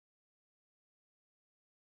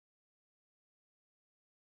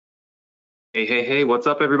Hey, what's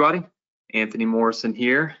up, everybody? Anthony Morrison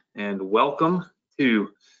here, and welcome to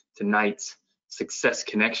tonight's Success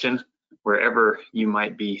Connection, wherever you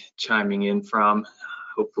might be chiming in from.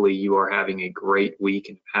 Hopefully you are having a great week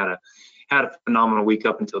and had a phenomenal week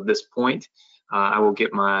up until this point. I will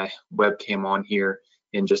get my webcam on here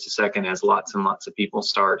in just a second as lots and lots of people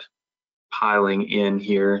start piling in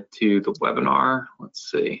here to the webinar.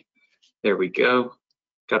 Let's see, there we go.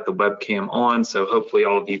 Got the webcam on, so hopefully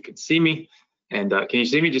all of you can see me. And can you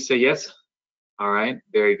see me? Just say yes. All right,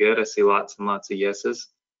 very good. I see lots and lots of yeses.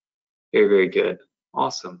 Very good.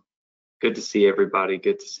 Awesome. Good to see everybody.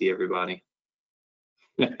 Good to see everybody.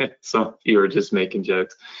 Some of you are just making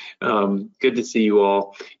jokes. Good to see you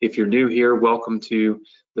all. If you're new here, welcome to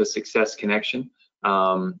the Success Connection.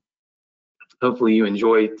 Hopefully you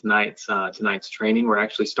enjoy tonight's training. We're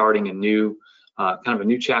actually starting a new kind of a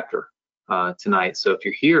new chapter tonight. So if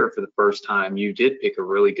you're here for the first time, you did pick a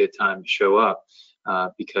really good time to show up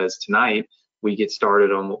because tonight we get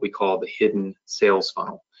started on what we call the hidden sales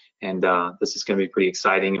funnel. And this is going to be pretty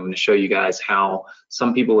exciting. I'm going to show you guys how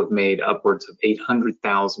some people have made upwards of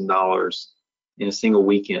 $800,000 in a single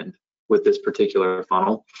weekend with this particular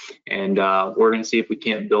funnel. And we're going to see if we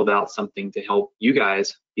can't build out something to help you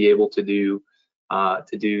guys be able to do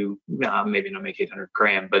maybe not make 800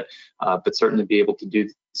 grand, but certainly be able to do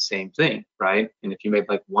the same thing, right? And if you made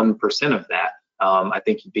like 1% of that, I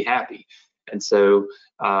think you'd be happy. And so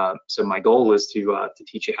my goal is to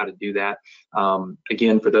teach you how to do that.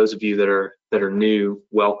 Again, for those of you that are new,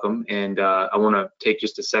 welcome. And I want to take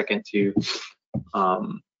just a second to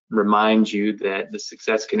remind you that the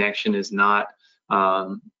Success Connection is not a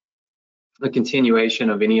continuation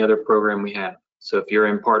of any other program we have. So if you're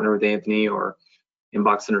in partner with Anthony or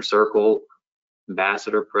Inbox Inner Circle,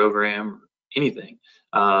 Ambassador Program, anything,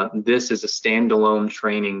 this is a standalone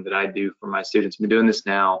training that I do for my students. I've been doing this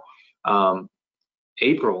now.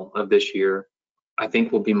 April of this year, I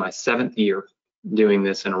think, will be my 7th year doing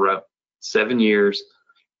this in a row. 7 years,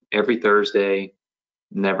 every Thursday,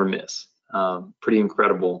 never miss. Pretty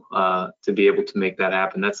incredible to be able to make that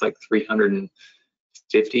happen. That's like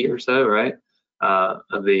 350 or so, right,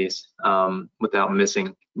 of these without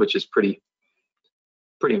missing, which is pretty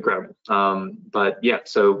incredible. But yeah,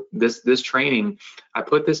 so this training, I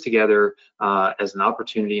put this together as an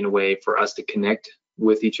opportunity in a way for us to connect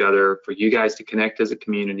with each other, for you guys to connect as a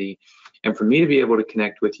community, and for me to be able to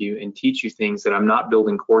connect with you and teach you things that I'm not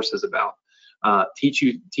building courses about. Teach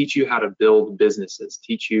you how to build businesses,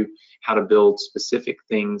 teach you how to build specific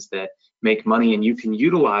things that make money, and you can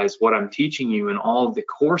utilize what I'm teaching you in all of the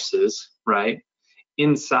courses, right,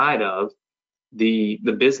 inside of the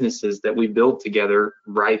businesses that we build together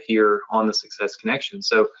right here on the Success Connection.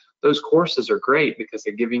 So those courses are great because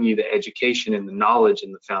they're giving you the education and the knowledge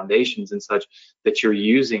and the foundations and such that you're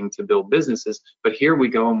using to build businesses. But here we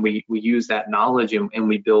go and we use that knowledge and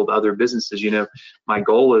we build other businesses. You know, my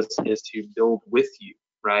goal is to build with you,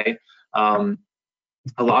 right? A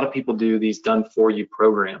lot of people do these done for you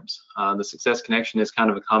programs. The Success Connection is kind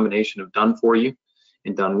of a combination of done for you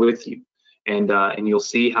and done with you. And you'll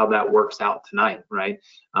see how that works out tonight, right?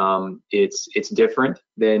 It's different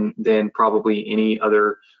than probably any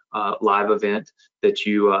other live event that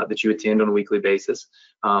you attend on a weekly basis.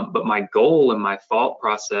 But my goal and my thought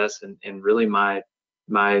process and really my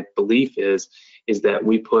belief is that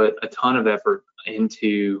we put a ton of effort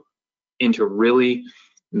into really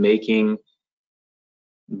making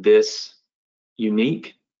this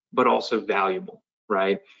unique, but also valuable,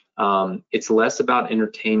 right? It's less about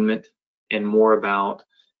entertainment and more about,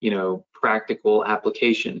 you know, practical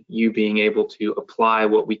application, you being able to apply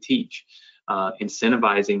what we teach,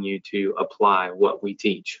 incentivizing you to apply what we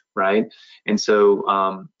teach, right? And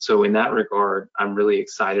so in that regard, I'm really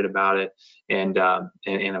excited about it, and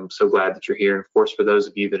I'm so glad that you're here. And of course, for those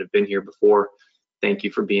of you that have been here before, thank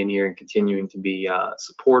you for being here and continuing to be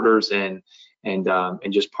supporters and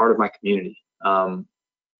just part of my community.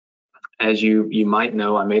 As you might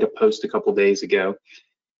know, I made a post a couple days ago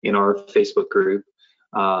in our Facebook group.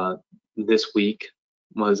 This week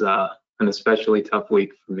was an especially tough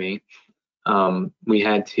week for me. We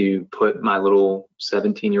had to put my little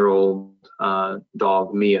 17-year-old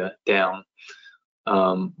dog Mia down.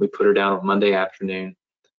 We put her down on Monday afternoon,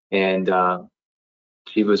 and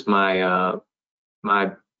she was my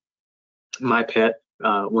pet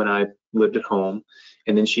when I lived at home,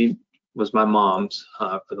 and then she was my mom's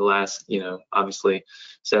for the last, you know, obviously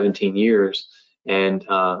 17 years. And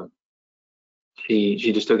she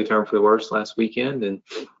just took a turn for the worse last weekend, and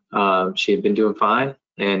she had been doing fine,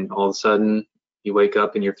 and all of a sudden you wake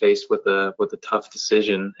up and you're faced with a tough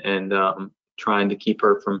decision, and trying to keep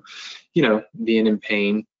her from, you know, being in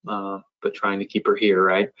pain but trying to keep her here,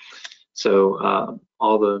 right? So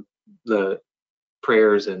all the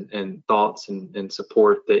prayers and thoughts and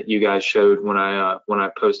support that you guys showed when I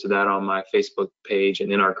posted that on my Facebook page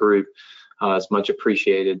and in our group is much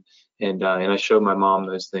appreciated. And I showed my mom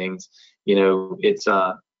those things. You know, it's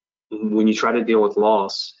when you try to deal with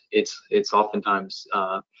loss, it's oftentimes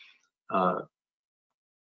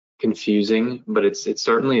confusing, but it's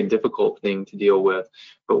certainly a difficult thing to deal with.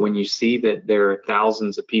 But when you see that there are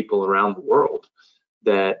thousands of people around the world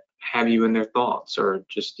that have you in their thoughts, or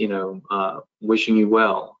just, you know, wishing you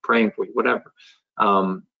well, praying for you, whatever,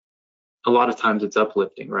 a lot of times it's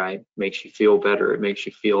uplifting, right? Makes you feel better. It makes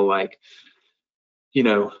you feel like, you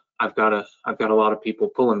know, I've got a lot of people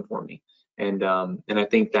pulling for me. And I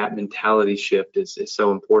think that mentality shift is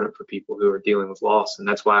so important for people who are dealing with loss. And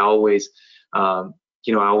that's why I always,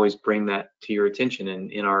 you know, I always bring that to your attention.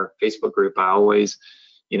 And in our Facebook group, I always,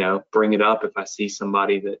 you know, bring it up if I see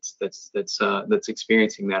somebody that's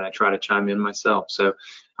experiencing that. I try to chime in myself. So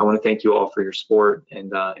I want to thank you all for your support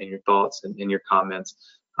and your thoughts and your comments.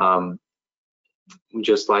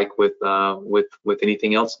 Just like with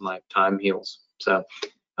anything else in life, time heals. So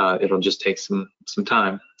it'll just take some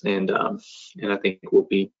time, and I think we'll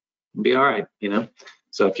be all right, you know.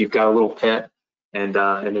 So if you've got a little pet and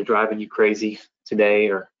they're driving you crazy today,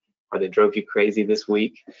 or they drove you crazy this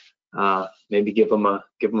week, maybe give them a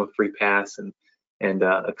free pass and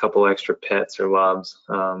a couple extra pets or loves,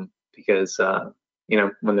 because you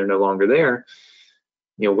know, when they're no longer there,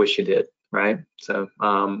 you'll wish you did, right? So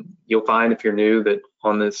you'll find, if you're new, that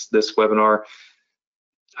on this webinar,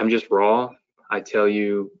 I'm just raw. I tell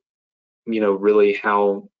you, you know, really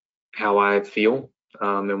how I feel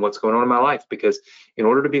and what's going on in my life, because in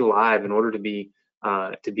order to be live, in order to be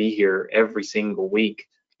here every single week,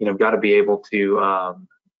 you know, I've got to be able to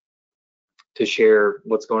share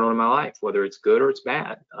what's going on in my life, whether it's good or it's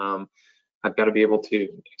bad. I've got to be able to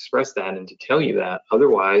express that and to tell you that.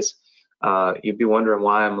 Otherwise, you'd be wondering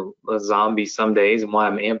why I'm a zombie some days and why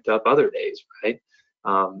I'm amped up other days, right?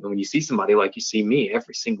 And when you see somebody like you see me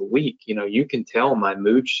every single week, you know, you can tell my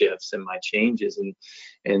mood shifts and my changes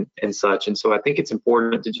and such. And so I think it's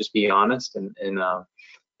important to just be honest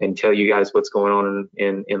and tell you guys what's going on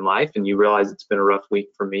in life. And you realize it's been a rough week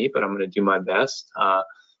for me, but I'm going to do my best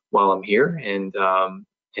while I'm here and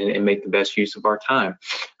make the best use of our time.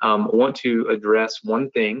 I want to address one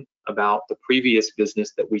thing about the previous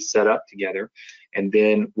business that we set up together, and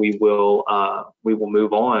then we will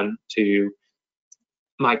move on to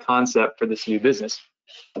my concept for this new business.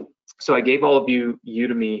 So I gave all of you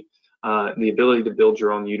Udemy, the ability to build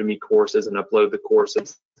your own Udemy courses and upload the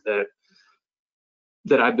courses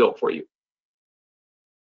that I built for you.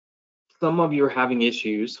 Some of you are having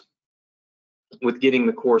issues with getting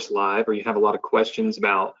the course live, or you have a lot of questions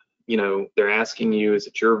about, you know, they're asking you, is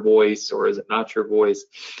it your voice or is it not your voice?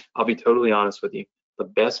 I'll be totally honest with you. The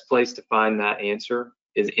best place to find that answer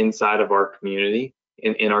is inside of our community,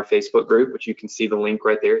 in our Facebook group, which you can see the link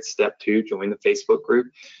right there. It's step 2, join the Facebook group.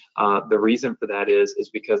 The reason for that is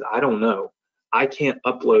because I don't know. I can't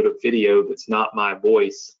upload a video that's not my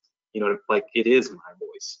voice, you know, like it is my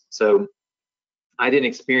voice. So I didn't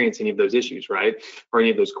experience any of those issues, right? Or any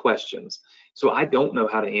of those questions. So I don't know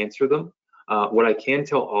how to answer them. What I can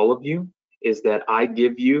tell all of you is that I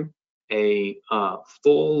give you a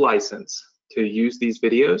full license to use these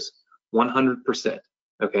videos 100%.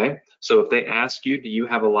 Okay, so if they ask you, do you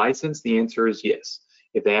have a license? The answer is yes.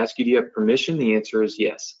 If they ask you, do you have permission? The answer is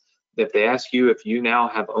yes. If they ask you if you now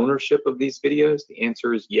have ownership of these videos, the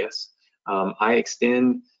answer is yes. I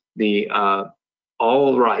extend the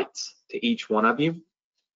all rights to each one of you.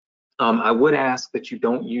 I would ask that you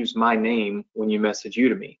don't use my name when you message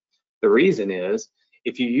Udemy. The reason is,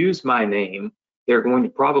 if you use my name, they're going to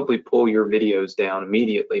probably pull your videos down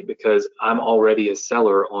immediately, because I'm already a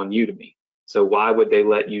seller on Udemy. So why would they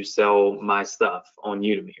let you sell my stuff on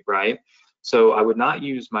Udemy, right? So I would not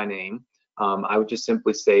use my name. I would just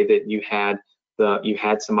simply say that you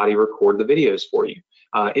had somebody record the videos for you.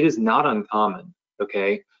 It is not uncommon,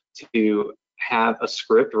 okay, to have a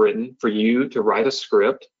script written for you to write a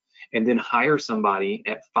script and then hire somebody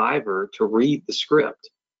at Fiverr to read the script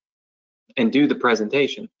and do the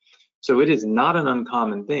presentation. So it is not an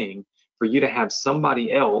uncommon thing for you to have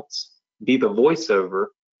somebody else be the voiceover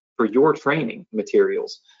for your training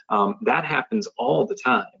materials. That happens all the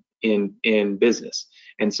time in business.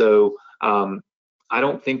 And so I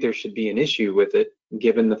don't think there should be an issue with it,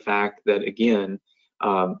 given the fact that, again,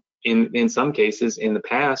 in some cases in the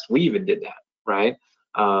past, we even did that, right?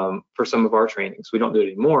 For some of our trainings. We don't do it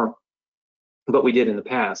anymore, but we did in the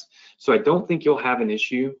past. So I don't think you'll have an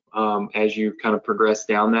issue as you kind of progress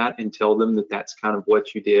down that and tell them that that's kind of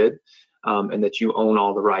what you did. and that you own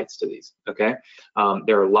all the rights to these, okay?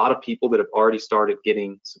 There are a lot of people that have already started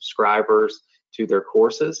getting subscribers to their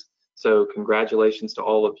courses. So congratulations to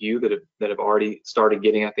all of you that have already started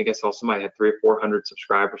getting. I think I saw somebody had 300 or 400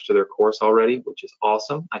 subscribers to their course already, which is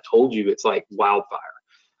awesome. I told you it's like wildfire.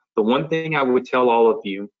 The one thing I would tell all of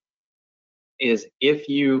you is if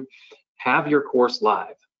you have your course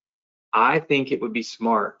live, I think it would be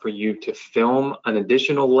smart for you to film an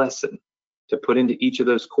additional lesson to put into each of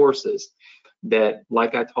those courses that,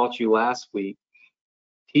 like I taught you last week,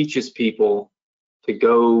 teaches people to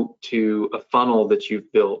go to a funnel that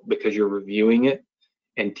you've built because you're reviewing it,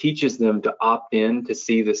 and teaches them to opt in to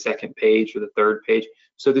see the second page or the third page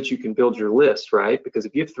so that you can build your list, right? Because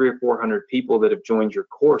if you have 300 or 400 people that have joined your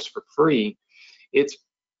course for free, it's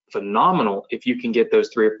phenomenal if you can get those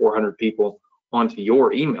 300 or 400 people onto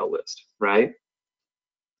your email list, right?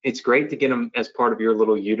 It's great to get them as part of your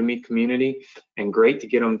little Udemy community, and great to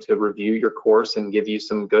get them to review your course and give you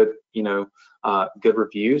some good, good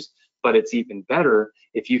reviews. But it's even better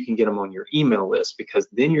if you can get them on your email list, because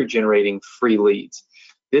then you're generating free leads.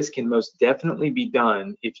 This can most definitely be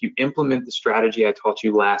done if you implement the strategy I taught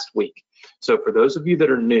you last week. So for those of you that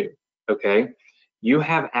are new, okay, you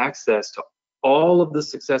have access to all of the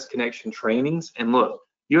Success Connection trainings, and look,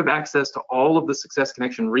 you have access to all of the Success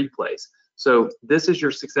Connection replays. So this is your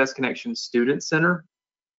Success Connection Student Center,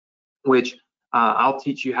 which I'll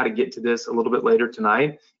teach you how to get to this a little bit later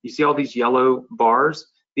tonight. You see all these yellow bars?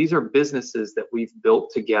 These are businesses that we've built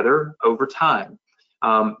together over time.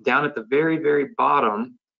 Down at the very, very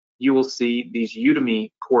bottom, you will see these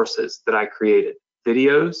Udemy courses that I created,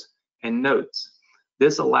 videos and notes.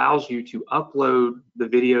 This allows you to upload the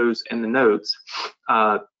videos and the notes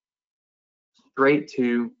straight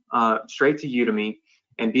to Udemy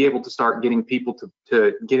and be able to start getting people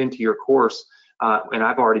to get into your course. And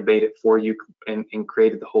I've already made it for you and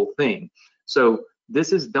created the whole thing. So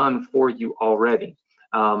this is done for you already.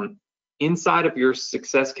 Inside of your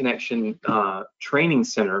Success Connection training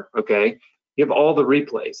center, okay, you have all the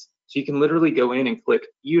replays. So you can literally go in and click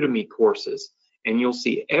Udemy courses, and you'll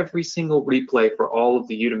see every single replay for all of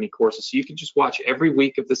the Udemy courses. So you can just watch every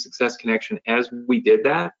week of the Success Connection as we did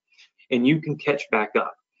that, and you can catch back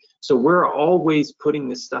up. So we're always putting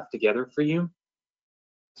this stuff together for you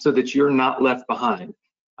so that you're not left behind.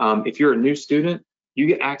 If you're a new student, you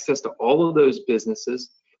get access to all of those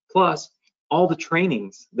businesses, plus all the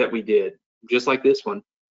trainings that we did, just like this one,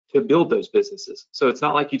 to build those businesses. So it's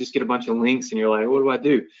not like you just get a bunch of links and you're like, what do I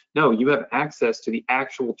do? No, you have access to the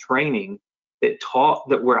actual training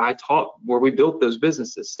where we built those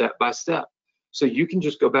businesses step by step. So you can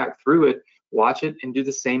just go back through it, watch it, and do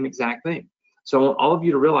the same exact thing. So I want all of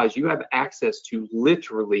you to realize you have access to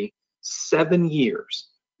literally 7 years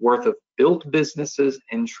worth of built businesses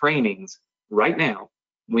and trainings right now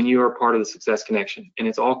when you are part of the Success Connection, and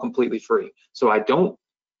it's all completely free. So I don't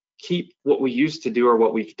keep what we used to do or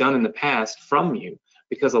what we've done in the past from you,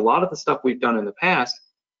 because a lot of the stuff we've done in the past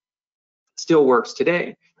still works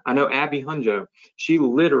today. I know Abby Hunjo, she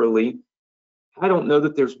literally, I don't know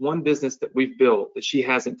that there's one business that we've built that she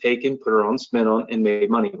hasn't taken, put her own spin on, and made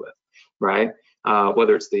money with, right?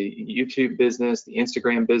 Whether it's the YouTube business, the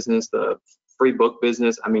Instagram business, the free book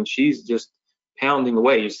business, I mean, she's just pounding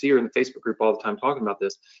away. You see her in the Facebook group all the time talking about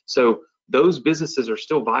this. So those businesses are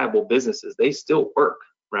still viable businesses. They still work,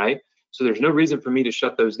 right? So there's no reason for me to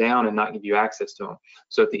shut those down and not give you access to them.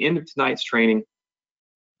 So at the end of tonight's training,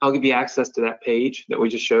 I'll give you access to that page that we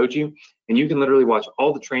just showed you, and you can literally watch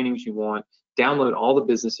all the trainings you want, download all the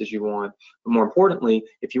businesses you want. But more importantly,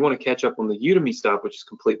 if you want to catch up on the Udemy stuff, which is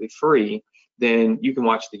completely free, then you can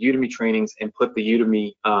watch the Udemy trainings and put the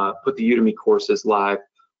Udemy courses live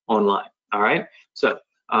online. All right, so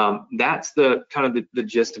that's the kind of the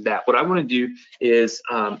gist of that. What I want to do is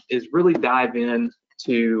really dive into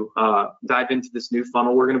this new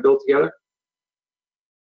funnel we're going to build together.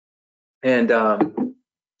 And I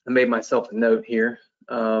made myself a note here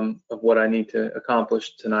of what I need to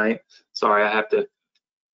accomplish tonight. Sorry, I have to.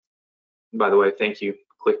 By the way, thank you,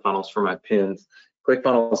 ClickFunnels, for my pins.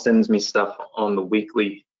 ClickFunnels sends me stuff on the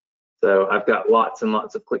weekly. So I've got lots and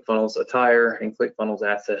lots of ClickFunnels attire and ClickFunnels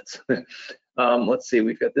assets. Let's see,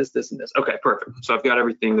 we've got this, and this. Okay, perfect. So I've got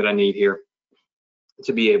everything that I need here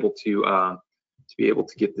to be able to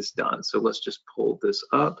get this done. So let's just pull this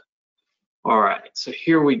up. All right, so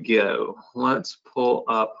here we go. Let's pull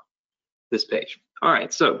up this page. All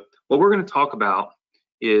right, so what we're going to talk about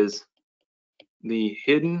is the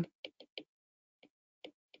hidden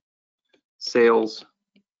sales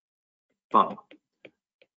funnel.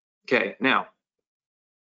 Okay, now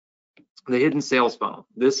the hidden sales funnel.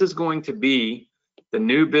 This is going to be the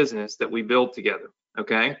new business that we build together.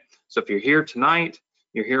 Okay, So if you're here tonight,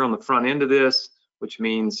 you're here on the front end of this, which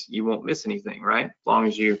means you won't miss anything, right? As long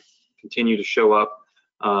as you continue to show up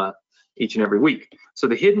each and every week. So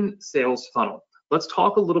the hidden sales funnel. Let's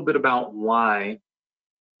talk a little bit about why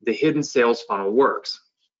the hidden sales funnel works.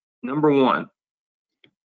 Number one,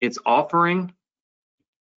 it's offering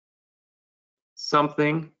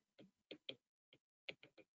something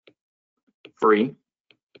free,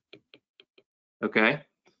 okay?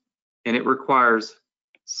 And it requires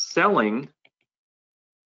selling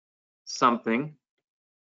something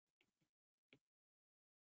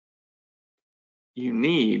you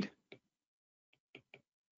need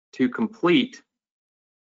to complete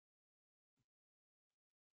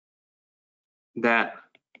that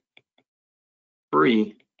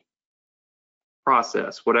free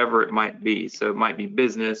process, whatever it might be. So it might be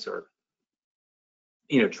business or,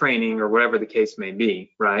 you know, training or whatever the case may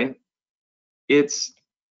be, right? It's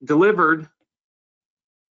delivered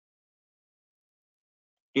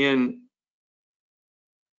in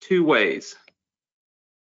two ways.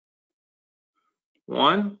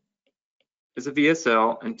 One is a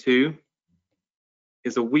VSL and two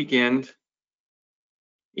is a weekend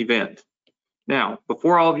event. Now,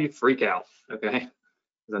 before all of you freak out, okay,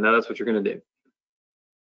 because I know that's what you're going to do.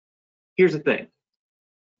 Here's the thing.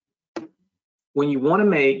 When you want to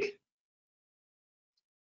make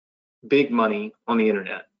big money on the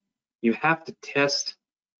internet, you have to test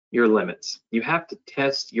your limits. You have to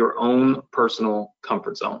test your own personal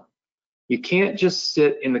comfort zone. You can't just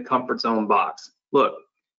sit in the comfort zone box. Look,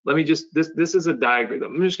 let me just, this is a diagram.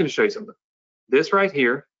 I'm just going to show you something. This right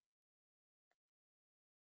here,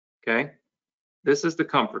 okay, this is the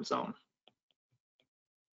comfort zone.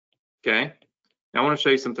 Okay, now I want to show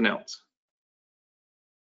you something else.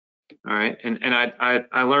 All right, and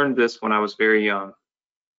I learned this when I was very young.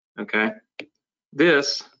 Okay,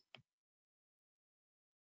 this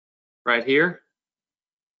right here,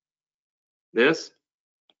 this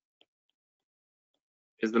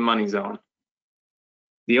is the money zone.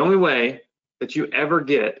 The only way that you ever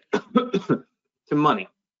get to money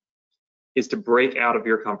is to break out of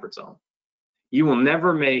your comfort zone. You will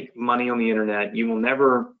never make money on the internet. You will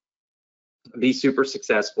never be super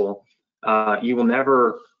successful. You will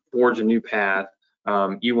never forge a new path.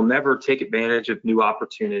 You will never take advantage of new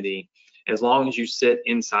opportunity as long as you sit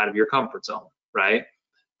inside of your comfort zone, right?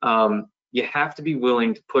 You have to be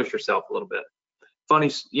willing to push yourself a little bit. Funny,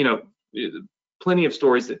 you know, plenty of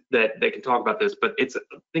stories that can talk about this, but it's,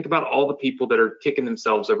 think about all the people that are kicking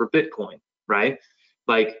themselves over Bitcoin, right?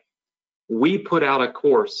 Like, we put out a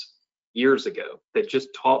course years ago that just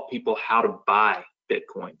taught people how to buy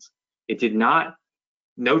Bitcoins. It did not,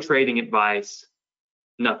 no trading advice,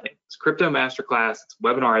 nothing. It's crypto masterclass, it's a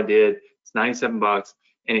webinar I did, it's 97 bucks,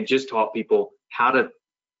 and it just taught people how to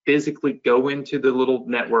physically go into the little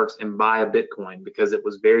networks and buy a Bitcoin, because it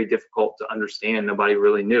was very difficult to understand. Nobody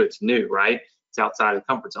really knew. It's new, right? It's outside of the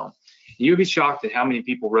comfort zone. You'd be shocked at how many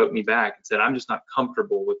people wrote me back and said, I'm just not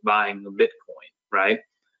comfortable with buying the Bitcoin, right?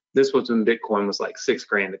 This was when Bitcoin was like 6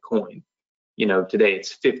 grand a coin. You know, today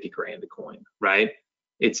it's 50 grand a coin, right?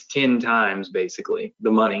 It's 10 times basically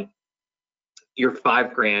the money. Your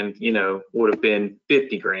 5 grand, you know, would have been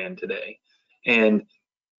 50 grand today. And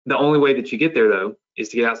the only way that you get there, though, is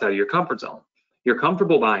to get outside of your comfort zone. You're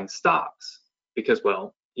comfortable buying stocks because,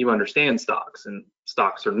 well, you understand stocks, and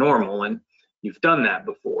stocks are normal, and you've done that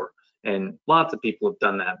before, and lots of people have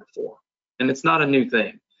done that before, and it's not a new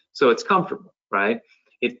thing. So it's comfortable, right?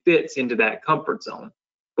 It fits into that comfort zone.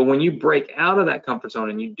 But when you break out of that comfort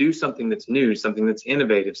zone and you do something that's new, something that's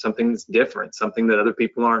innovative, something that's different, something that other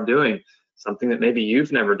people aren't doing, something that maybe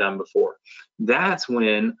you've never done before, that's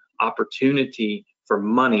when opportunity for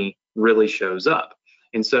money really shows up.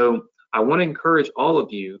 And so I want to encourage all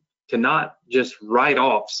of you to not just write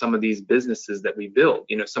off some of these businesses that we build.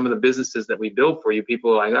 You know, some of the businesses that we build for you,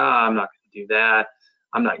 people are like, I'm not going to do that.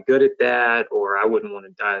 I'm not good at that, or I wouldn't want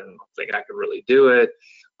to, I don't think I could really do it.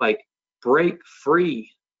 Like, break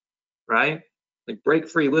free, right? Like, break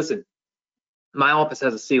free. Listen, my office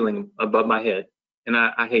has a ceiling above my head, and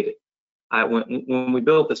I hate it. When we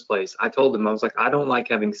built this place, I told them, I was like, I don't like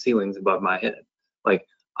having ceilings above my head. Like,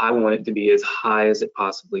 I want it to be as high as it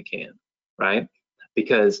possibly can, right?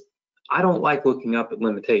 Because I don't like looking up at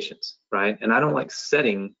limitations, right? And I don't like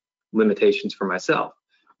setting limitations for myself.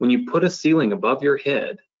 When you put a ceiling above your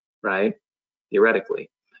head, right, theoretically,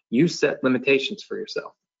 you set limitations for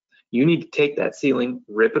yourself. You need to take that ceiling,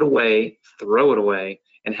 rip it away, throw it away,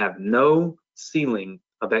 and have no ceiling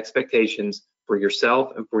of expectations for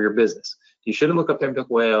yourself and for your business. You shouldn't look up there and be like,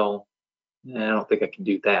 well, I don't think I can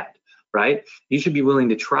do that. right? You should be willing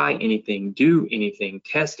to try anything, do anything,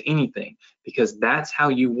 test anything, because that's how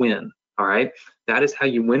you win. All right, that is how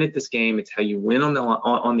you win at this game. It's how you win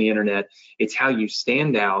on the internet. It's how you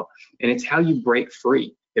stand out, and it's how you break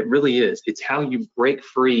free. It really is. It's how you break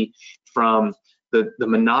free from the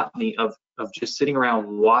monotony of just sitting around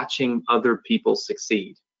watching other people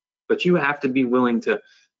succeed. But you have to be willing to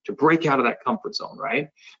break out of that comfort zone, right?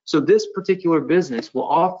 So this particular business will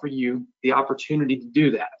offer you the opportunity to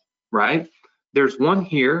do that, right? There's one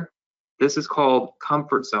here. This is called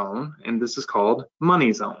comfort zone, and this is called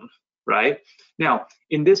money zone, right? Now,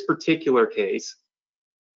 in this particular case,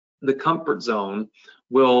 the comfort zone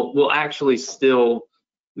will actually still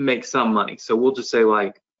make some money. So we'll just say,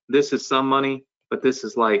 like, this is some money, but this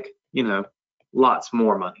is, like, you know, lots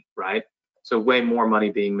more money, right? So way more money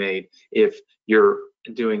being made if you're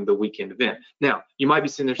doing the weekend event. Now, you might be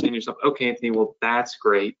sitting there saying to yourself, okay, Anthony, well, that's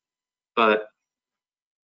great, but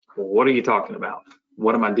what are you talking about?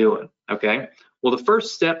 What am I doing? Okay. Well, the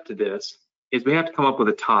first step to this is we have to come up with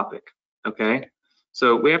a topic. Okay.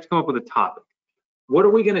 So we have to come up with a topic. What are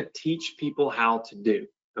we going to teach people how to do?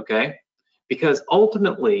 Okay. Because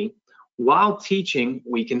ultimately, while teaching,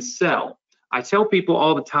 we can sell. I tell people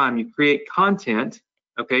all the time, you create content.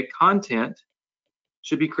 Okay. Content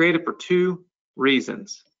should be created for two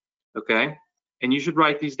reasons. Okay. And you should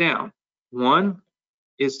write these down. One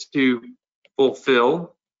is to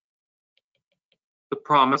fulfill the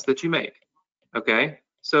promise that you make. Okay.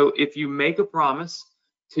 So if you make a promise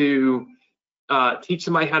to teach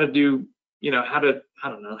somebody how to do, you know, how to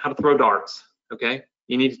throw darts. Okay.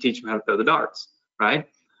 You need to teach them how to throw the darts, right?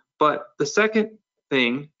 But the second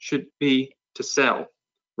thing should be to sell,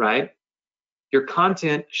 right? Your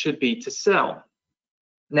content should be to sell.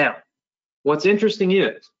 Now, what's interesting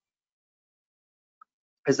is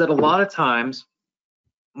that a lot of times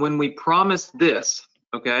when we promise this,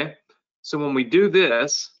 okay, so when we do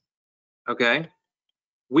this, okay,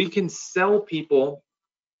 we can sell people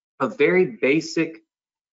a very basic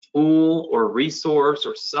tool or resource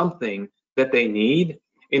or something that they need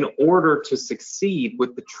in order to succeed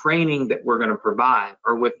with the training that we're going to provide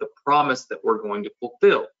or with the promise that we're going to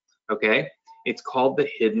fulfill, okay? It's called the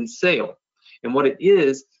hidden sale. And what it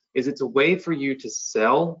is it's a way for you to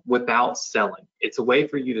sell without selling. It's a way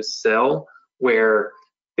for you to sell where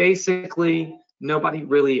basically nobody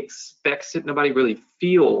really expects it, nobody really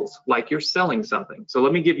feels like you're selling something. So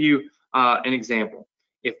let me give you an example.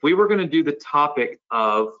 If we were going to do the topic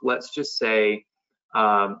of, let's just say,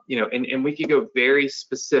 you know, and we could go very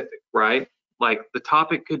specific, right? Like the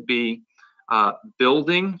topic could be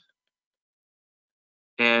building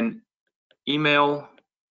an email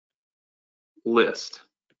list,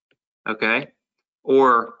 okay?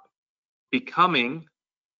 Or becoming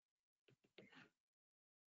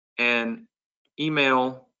an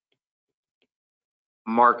email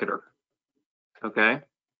marketer, okay?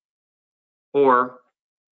 Or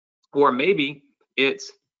maybe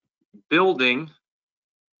it's building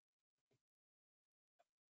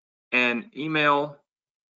an email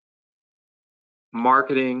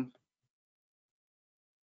marketing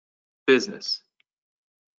business,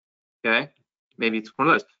 okay? Maybe it's one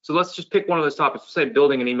of those. So let's just pick one of those topics. Let's say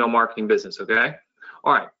building an email marketing business, okay?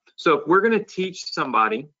 All right, so if we're gonna teach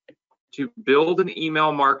somebody to build an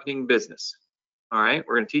email marketing business, all right?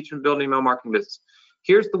 We're gonna teach them to build an email marketing business.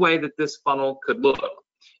 Here's the way that this funnel could look.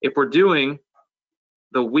 If we're doing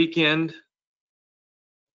the weekend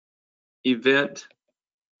event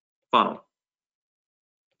funnel,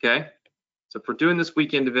 okay? So if we're doing this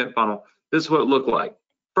weekend event funnel, this is what it looked like.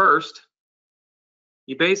 First,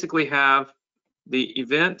 you basically have the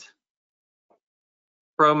event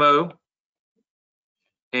promo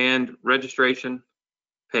and registration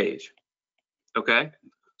page, okay?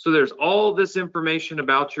 So there's all this information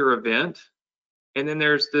about your event, and then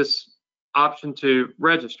there's this option to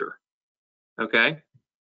register, okay?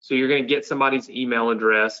 So you're going to get somebody's email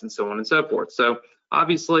address and so on and so forth. So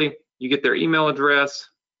obviously you get their email address,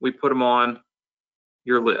 we put them on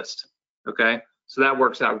your list, okay? So that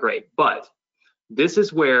works out great. But this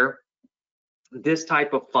is where this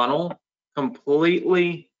type of funnel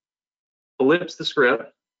completely flips the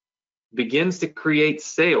script, begins to create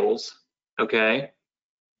sales, okay,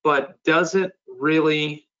 but doesn't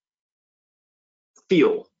really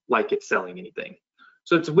feel like it's selling anything.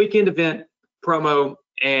 So it's a weekend event promo,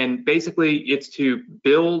 and basically it's to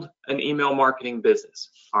build an email marketing business,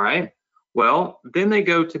 all right? Well, then they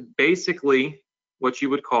go to basically what you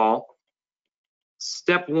would call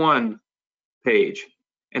step one page,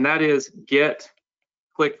 and that is get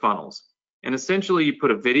ClickFunnels. And essentially you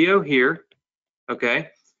put a video here, okay,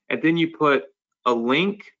 and then you put a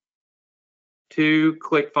link 2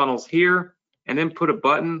 ClickFunnels here, and then put a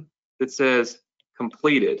button that says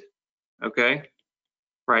completed, okay,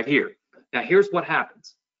 right here. Now here's what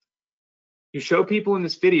happens. You show people in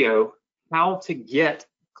this video how to get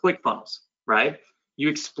ClickFunnels, right? You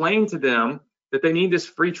explain to them that they need this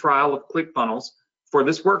free trial of ClickFunnels for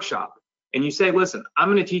this workshop. And you say, listen, I'm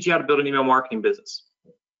going to teach you how to build an email marketing business.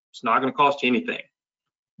 It's not going to cost you anything.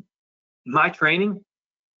 My training,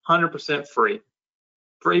 100% free.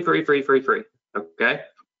 Free, okay?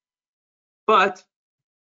 But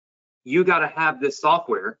you got to have this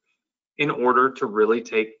software in order to really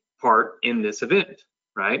take part in this event,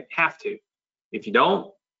 right? Have to. If you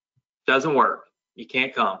don't, doesn't work. You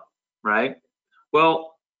can't come, right?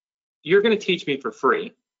 Well, you're going to teach me for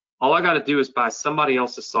free. All I got to do is buy somebody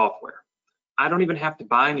else's software. I don't even have to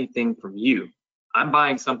buy anything from you. I'm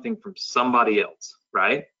buying something from somebody else,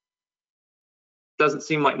 right? Doesn't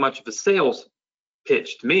seem like much of a sales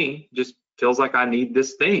pitch to me. Just feels like I need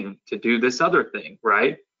this thing to do this other thing,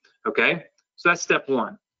 right? Okay, so that's step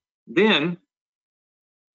 1. Then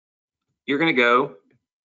you're going to go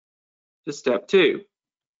to step 2.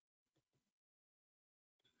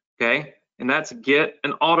 Okay, and that's get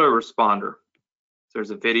an autoresponder. So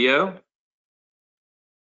there's a video,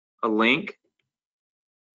 a link.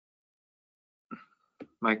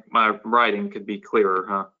 My writing could be clearer,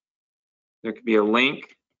 huh? There could be a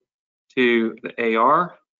link to the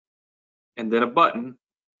AR and then a button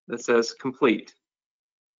that says complete.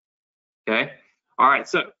 Okay, all right,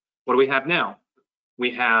 so what do we have now?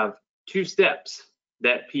 We have 2 steps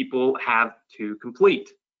that people have to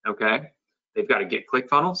complete, okay? They've got to get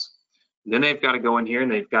ClickFunnels, then they've got to go in here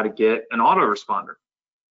and they've got to get an autoresponder.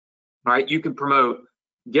 All right, you can promote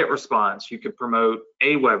GetResponse, you can promote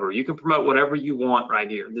Aweber, you can promote whatever you want right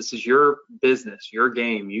here. This is your business, your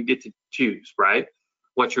game. You get to choose, right,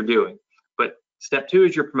 what you're doing. But step 2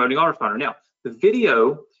 is you're promoting autoresponder. Now, the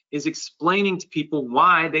video is explaining to people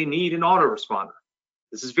why they need an autoresponder.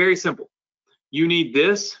 This is very simple. You need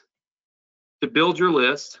this to build your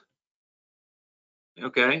list,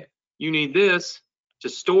 okay? You need this to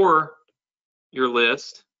store your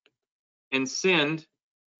list and send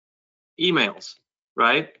emails,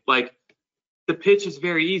 right? Like, the pitch is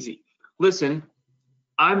very easy. Listen,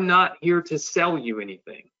 I'm not here to sell you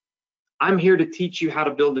anything. I'm here to teach you how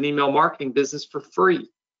to build an email marketing business for free.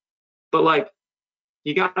 But like,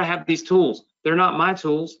 you got to have these tools. They're not my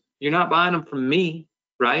tools. You're not buying them from me,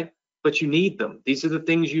 right? But you need them. These are the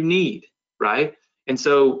things you need, right? And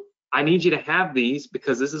so I need you to have these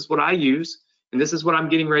because this is what I use, and this is what I'm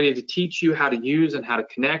getting ready to teach you how to use and how to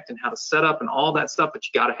connect and how to set up and all that stuff, but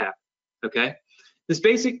you got to have it, okay? This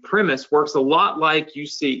basic premise works a lot like you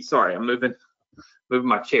see. Sorry, I'm moving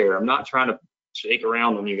my chair. I'm not trying to shake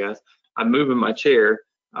around on you guys. I'm moving my chair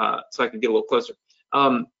so I can get a little closer.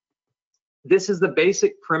 This is the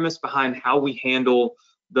basic premise behind how we handle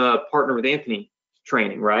the Partner with Anthony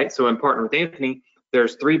training, right? So in Partner with Anthony,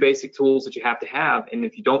 there's 3 basic tools that you have to have, and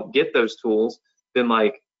if you don't get those tools, then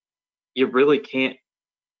like you really can't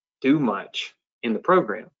do much in the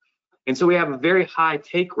program. And so we have a very high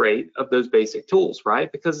take rate of those basic tools,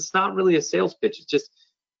 right? Because it's not really a sales pitch. It's just,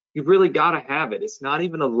 you really got to have it. It's not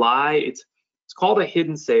even a lie. It's called a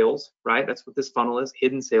hidden sales, right? That's what this funnel is,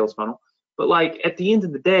 hidden sales funnel. But like at the end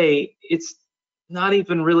of the day, it's not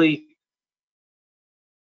even really,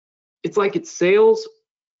 it's like it's sales,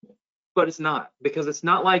 but it's not, because it's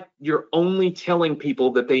not like you're only telling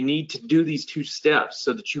people that they need to do these 2 steps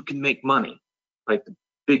so that you can make money, like the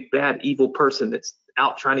big bad evil person that's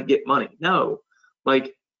out trying to get money. No,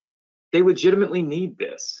 like they legitimately need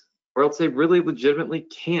this, or else they really legitimately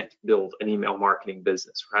can't build an email marketing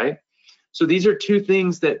business, right? So these are 2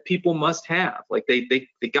 things that people must have. Like they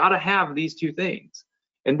got to have these 2 things.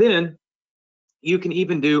 And then you can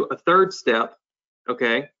even do a 3rd step,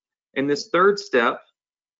 okay? And this 3rd step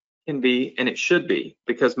can be, and it should be,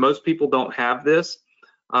 because most people don't have this.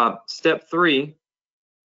 Step 3,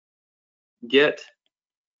 get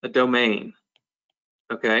a domain,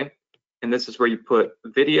 okay? And this is where you put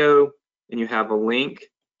video and you have a link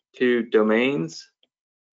to domains,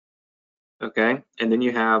 okay? And then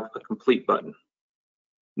you have a complete button.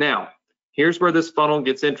 Now, here's where this funnel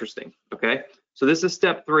gets interesting, okay? So this is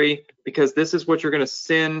step 3, because this is what you're gonna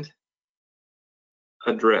send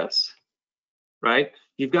address, right?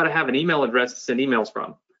 You've got to have an email address to send emails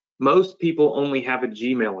from. Most people only have a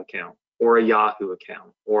Gmail account or a Yahoo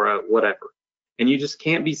account or a whatever. And you just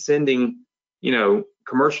can't be sending, you know,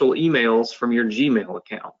 commercial emails from your Gmail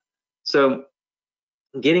account. So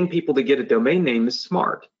getting people to get a domain name is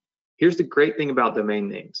smart. Here's the great thing about domain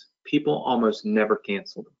names. People almost never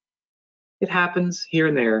cancel them. It happens here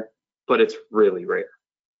and there, but it's really rare.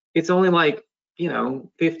 It's only like you know,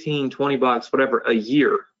 15, 20 bucks, whatever, a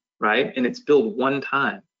year, right? And it's billed one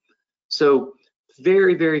time. So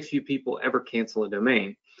very, very few people ever cancel a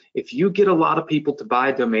domain. If you get a lot of people to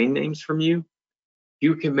buy domain names from you,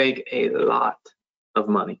 you can make a lot of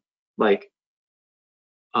money, like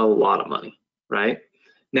a lot of money, right?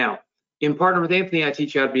 Now, in Partner with Anthony, I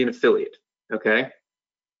teach you how to be an affiliate, okay?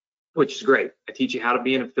 Which is great. I teach you how to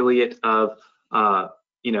be an affiliate of,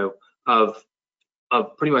 you know, of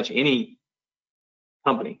pretty much any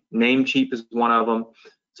company. Namecheap is one of them,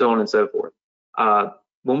 so on and so forth.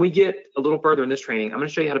 When we get a little further in this training, I'm going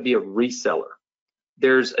to show you how to be a reseller.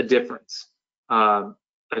 There's a difference. An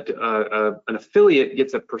affiliate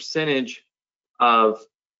gets a percentage of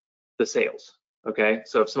the sales, okay?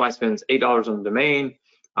 So if somebody spends $8 on the domain,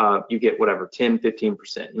 you get whatever, 10,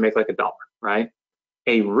 15%. You make like $1, right?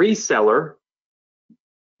 A reseller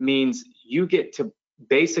means you get to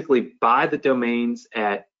basically buy the domains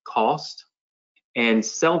at cost and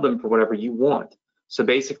sell them for whatever you want. So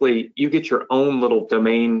basically, you get your own little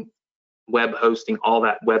domain, web hosting, all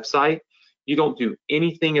that website. You don't do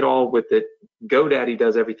anything at all with it. GoDaddy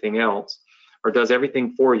does everything else, or does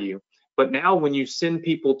everything for you. But now when you send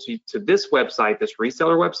people to this website, this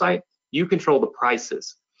reseller website, you control the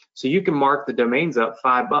prices. So you can mark the domains up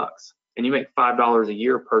 $5, and you make $5 a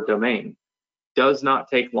year per domain. Does not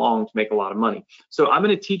take long to make a lot of money. So I'm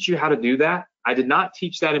going to teach you how to do that. I did not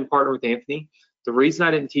teach that in Partner with Anthony. The reason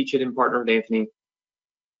I didn't teach it in Partner with Anthony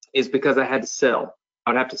is because I had to sell.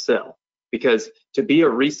 I'd have to sell, because to be a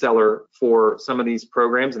reseller for some of these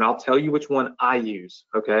programs, and I'll tell you which one I use,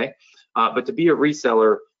 okay? But to be a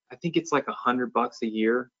reseller, I think it's like $100 a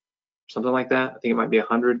year, something like that. I think it might be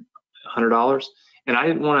 $100. And I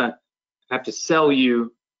didn't want to have to sell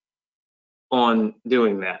you on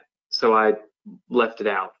doing that. So I left it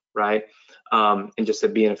out, right? And just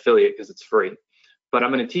said be an affiliate because it's free. But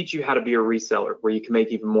I'm going to teach you how to be a reseller where you can make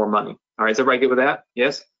even more money. All right, is everybody good with that?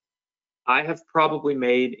 Yes? I have probably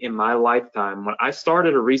made in my lifetime, when I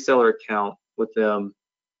started a reseller account with them,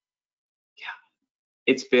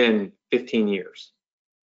 it's been 15 years.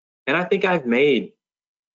 And I think I've made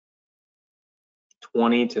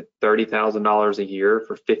 $20,000 to $30,000 a year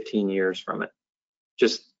for 15 years from it.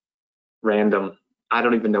 Just random. I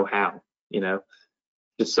don't even know how, you know,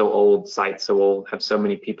 just so old, site's so old, have so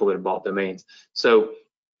many people that have bought domains. So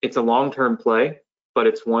it's a long-term play, but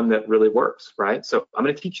it's one that really works, right? So I'm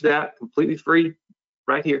going to teach you that completely free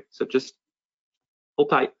right here. So just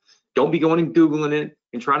hold tight. Don't be going and Googling it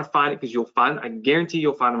and trying to find it, because you'll find, I guarantee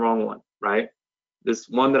you'll find the wrong one, right? This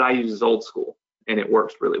one that I use is old school and it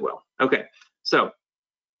works really well. Okay, so,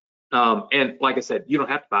 and like I said, you don't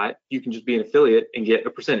have to buy it. You can just be an affiliate and get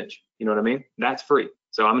a percentage. You know what I mean? That's free.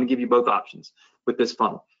 So I'm going to give you both options with this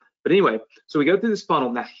funnel. But anyway, so we go through this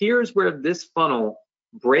funnel. Now here's where this funnel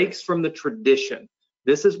breaks from the tradition.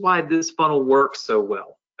 This is why this funnel works so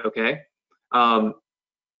well, okay?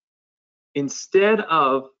 Instead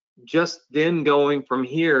of just then going from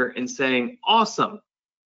here and saying, awesome,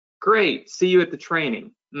 great, see you at the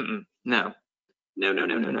training. No.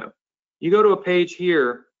 You go to a page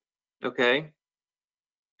here, okay?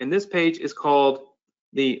 And this page is called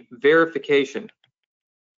the verification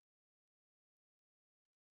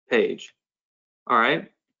page, all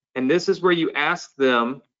right? And this is where you ask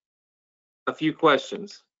them a few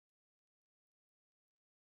questions,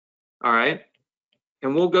 all right?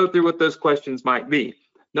 And we'll go through what those questions might be.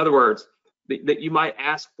 In other words, that you might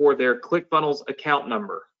ask for their ClickFunnels account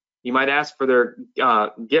number. You might ask for their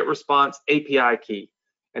get response API key.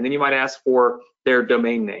 And then you might ask for their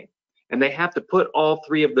domain name. And they have to put all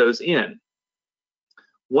three of those in.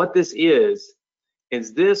 What this is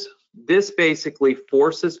this basically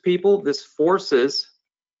forces people, this forces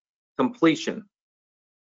completion.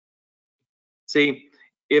 See,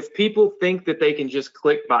 if people think that they can just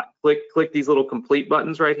click these little complete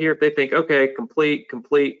buttons right here, if they think, okay, complete,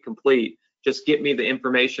 just get me the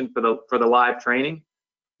information for the live training.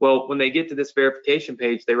 Well, when they get to this verification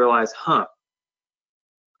page, they realize,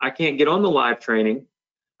 I can't get on the live training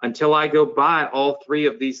until I go buy all three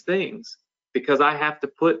of these things, because I have to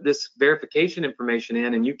put this verification information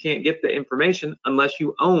in, and you can't get the information unless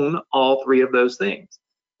you own all three of those things.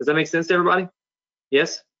 Does that make sense to everybody?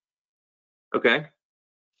 Yes? Okay.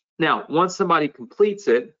 Now, once somebody completes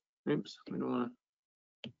it, once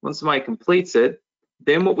somebody completes it,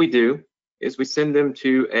 then what we do is we send them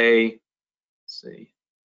to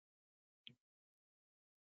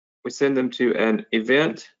we send them to an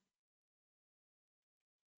event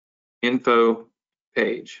info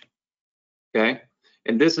page, okay?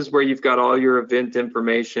 And this is where you've got all your event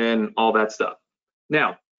information, all that stuff.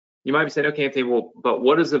 Now, you might be saying, okay, Anthony, well, but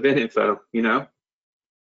what is event info, you know?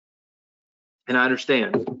 And I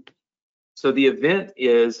understand. So the event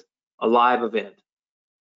is a live event,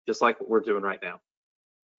 just like what we're doing right now.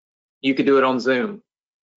 You could do it on Zoom.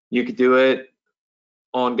 You could do it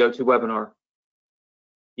on GoToWebinar.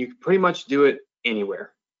 You could pretty much do it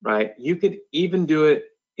anywhere, right? You could even do it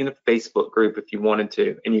in a Facebook group if you wanted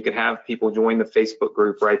to, and you could have people join the Facebook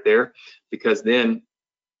group right there, because then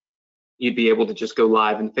you'd be able to just go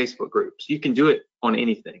live in Facebook groups. You can do it on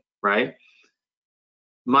anything, right?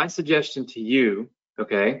 My suggestion to you,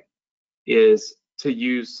 okay, is to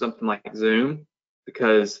use something like Zoom,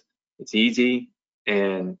 because it's easy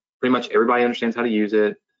and pretty much everybody understands how to use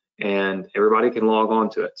it and everybody can log on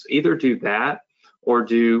to it. So either do that or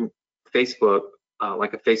do Facebook,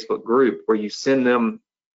 like a Facebook group where you send them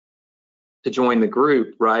to join the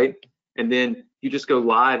group, right? And then you just go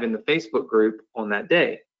live in the Facebook group on that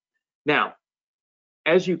day. Now,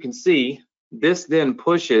 as you can see, this then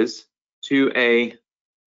pushes to a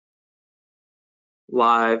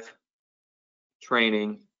live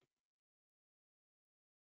training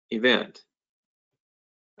event.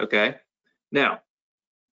 Okay, now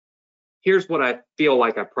here's what I feel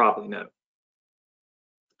like I probably know.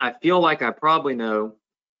 I feel like I probably know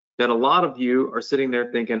that a lot of you are sitting there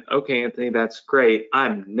thinking, okay, Anthony, that's great.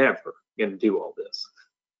 I'm never going to do all this.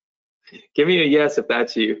 Give me a yes if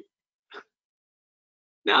that's you.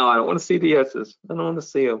 No, I don't want to see the yeses. I don't want to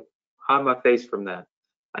see them. Hide my face from that.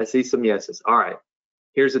 I see some yeses. All right,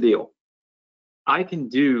 here's the deal. I can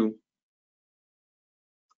do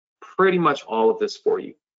pretty much all of this for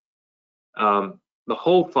you. The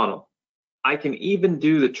whole funnel. I can even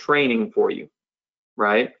do the training for you,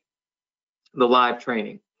 right? The live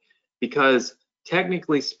training. Because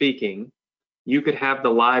technically speaking, you could have the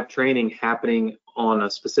live training happening on a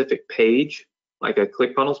specific page, like a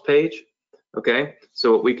ClickFunnels page. Okay,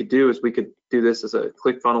 so what we could do is we could do this as a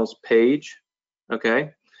ClickFunnels page.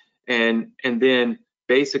 Okay, and then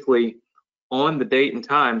basically on the date and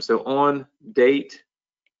time, so on date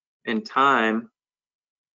and time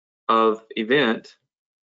of event,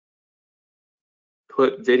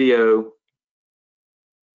 put video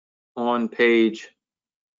on page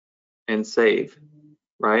and save,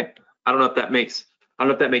 right? I don't know if that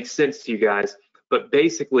makes sense to you guys, but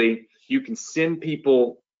basically you can send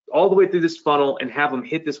people all the way through this funnel and have them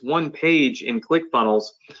hit this one page in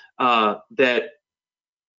ClickFunnels that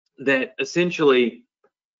essentially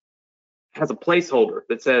has a placeholder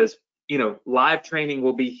that says, you know, live training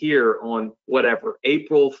will be here on whatever,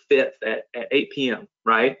 April 5th at 8 p.m.,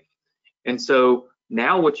 right? And so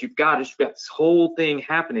now what you've got is you've got this whole thing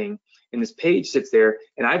happening, and this page sits there,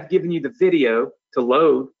 and I've given you the video to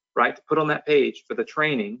load, right, to put on that page for the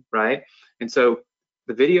training, right? And so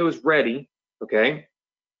the video is ready, okay?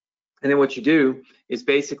 And then what you do is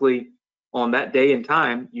basically on that day and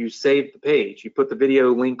time, you save the page. You put the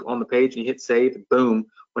video link on the page and you hit save, and boom,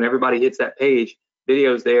 when everybody hits that page,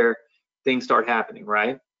 video's there, things start happening,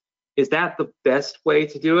 right? Is that the best way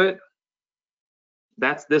to do it?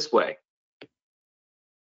 That's this way.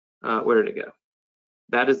 Where did it go?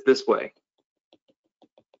 That is this way.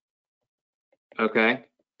 Okay,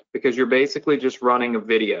 because you're basically just running a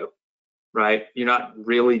video, right? You're not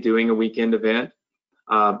really doing a weekend event.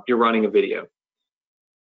 You're running a video.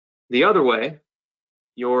 The other way,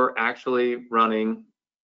 you're actually running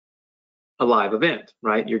a live event,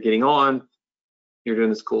 right? You're getting on, you're doing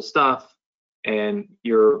this cool stuff, and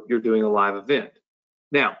you're doing a live event.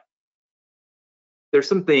 Now, there's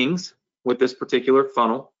some things with this particular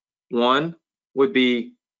funnel. One would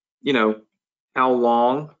be, you know, how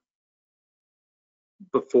long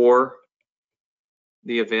before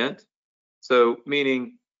the event. So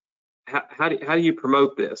meaning, how do you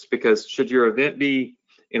promote this? Because should your event be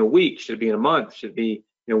in a week? Should it be in a month? Should it be,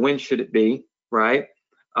 you know, when should it be, right?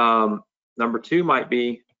 Number two might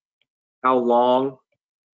be, how long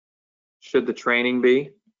should the training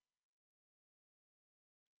be?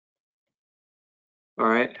 All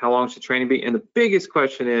right, how long should training be? And the biggest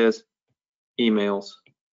question is emails.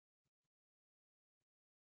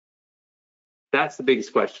 That's the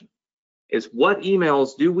biggest question, is what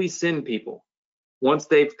emails do we send people once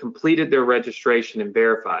they've completed their registration and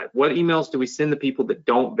verified? What emails do we send the people that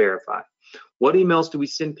don't verify? What emails do we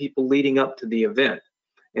send people leading up to the event?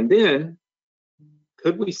 And then,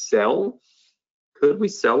 could we sell? Could we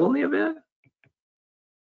sell on the event?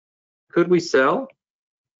 Could we sell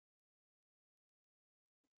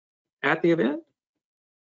at the event?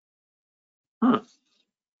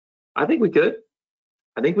 I think we could.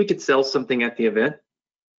 I think we could sell something at the event.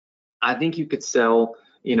 I think you could sell,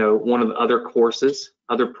 you know, one of the other courses,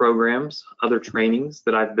 other programs, other trainings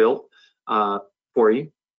that I've built for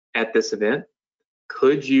you at this event.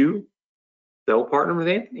 Could you sell partner with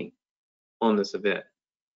Anthony? on this event.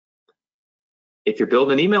 If you're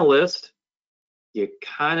building an email list, you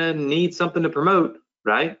kind of need something to promote,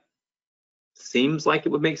 right? Seems like it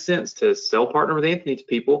would make sense to sell Partner with Anthony to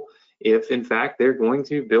people if in fact they're going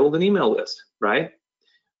to build an email list, right?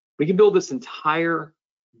 We can build this entire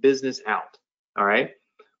business out, all right?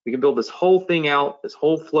 We can build this whole thing out, this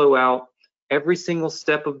whole flow out, every single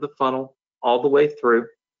step of the funnel all the way through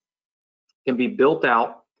can be built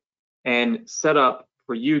out and set up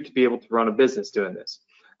for you to be able to run a business doing this.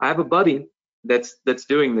 I have a buddy that's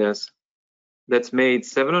doing this, that's made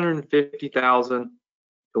 $750,000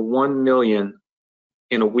 to $1 million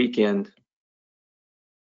in a weekend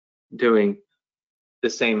doing the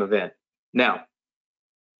same event. Now,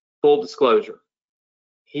 full disclosure,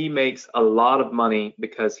 he makes a lot of money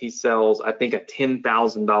because he sells, I think, a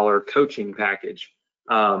 $10,000 coaching package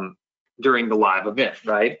during the live event,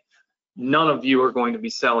 right? None of you are going to be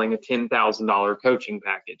selling a $10,000 coaching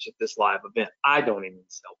package at this live event. I don't even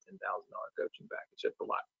sell $10,000 coaching package at the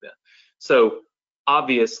live event. So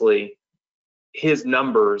obviously, his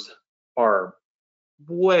numbers are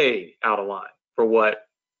way out of line for what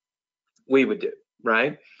we would do,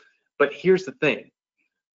 right? But here's the thing.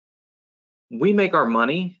 We make our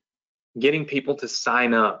money getting people to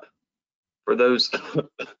sign up for those,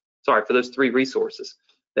 for those 3 resources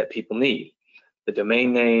that people need: the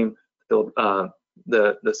domain name, the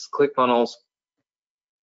ClickFunnels,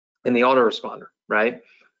 and the autoresponder, right?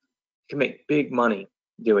 You can make big money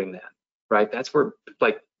doing that, right? That's where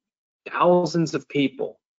like thousands of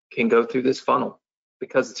people can go through this funnel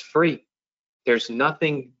because it's free. There's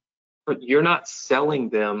nothing, but you're not selling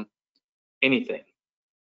them anything.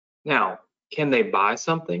 Now, can they buy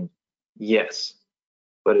something? Yes.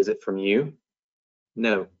 But is it from you?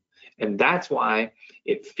 No. And that's why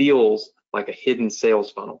it feels like a hidden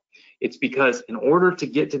sales funnel. It's because in order to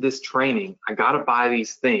get to this training, I got to buy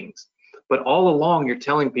these things. But all along, you're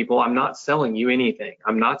telling people, I'm not selling you anything.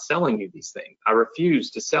 I'm not selling you these things. I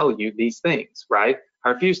refuse to sell you these things, right? I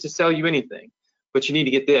refuse to sell you anything. But you need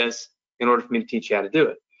to get this in order for me to teach you how to do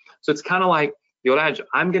it. So it's kind of like the old adage,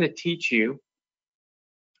 I'm going to teach you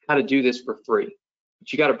how to do this for free,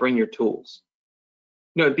 but you got to bring your tools.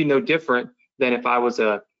 You know, it'd be no different than if I was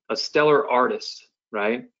a stellar artist,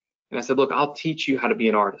 right? And I said, look, I'll teach you how to be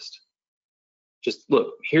an artist. Just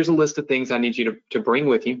look, here's a list of things I need you to bring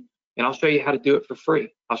with you, and I'll show you how to do it for free.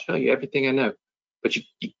 I'll show you everything I know. But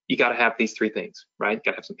you got to have these 3 things, right? You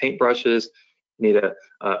got to have some paintbrushes, you need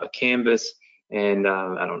a canvas, and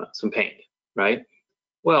I don't know, some paint, right?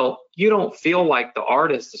 Well, you don't feel like the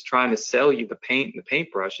artist is trying to sell you the paint and the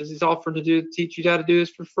paintbrushes. He's offering to teach you how to do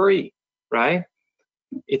this for free, right?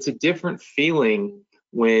 It's a different feeling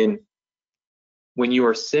when you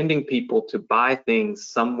are sending people to buy things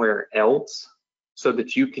somewhere else so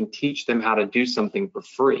that you can teach them how to do something for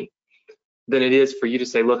free than it is for you to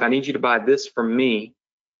say, look, I need you to buy this from me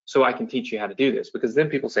so I can teach you how to do this. Because then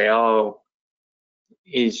people say, oh,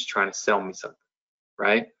 he's trying to sell me something,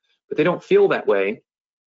 right? But they don't feel that way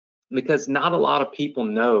because not a lot of people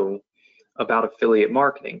know about affiliate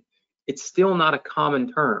marketing. It's still not a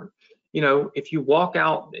common term. You know, if you walk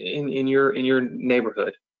out in your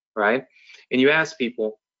neighborhood, right, and you ask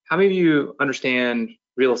people, how many of you understand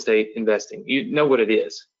real estate investing? You know what it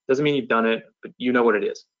is. Doesn't mean you've done it, but you know what it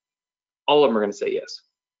is. All of them are going to say yes.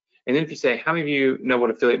 And then if you say, how many of you know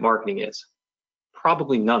what affiliate marketing is?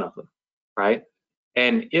 Probably none of them, right?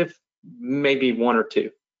 And if maybe 1 or 2,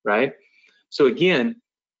 right? So again,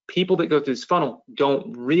 people that go through this funnel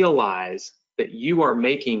don't realize that you are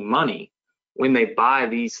making money when they buy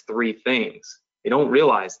these 3 things. They don't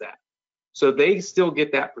realize that. So they still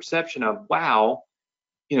get that perception of, wow,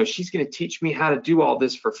 you know, she's going to teach me how to do all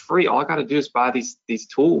this for free. All I got to do is buy these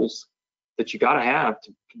tools that you got to have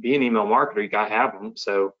to be an email marketer. You got to have them.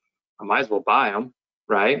 So I might as well buy them,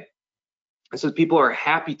 right? And so people are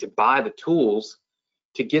happy to buy the tools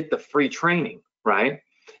to get the free training, right?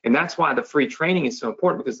 And that's why the free training is so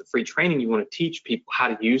important, because the free training, you want to teach people how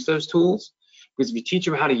to use those tools. Because if you teach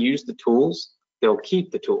them how to use the tools, they'll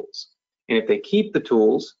keep the tools. And if they keep the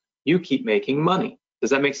tools, you keep making money.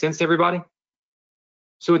 Does that make sense to everybody?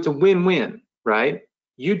 So it's a win-win, right?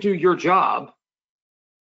 You do your job,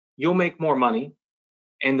 you'll make more money,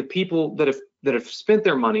 and the people that have spent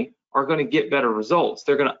their money are going to get better results.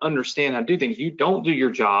 They're going to understand how to do things. You don't do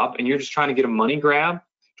your job and you're just trying to get a money grab,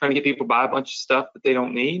 trying to get people to buy a bunch of stuff that they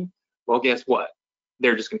don't need. Well, guess what?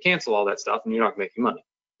 They're just going to cancel all that stuff and you're not making money,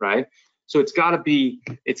 right? So it's got to be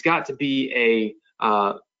a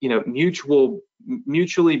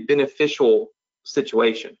mutually beneficial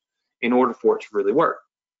situation in order for it to really work.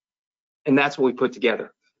 And that's what we put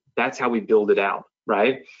together. That's how we build it out,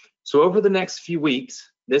 right? So over the next few weeks,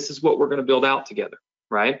 this is what we're going to build out together,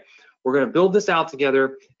 right? We're going to build this out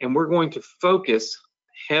together, and we're going to focus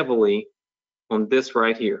heavily on this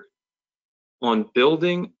right here, on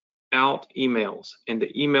building out emails and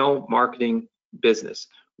the email marketing business.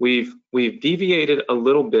 We've deviated a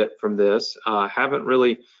little bit from this. Haven't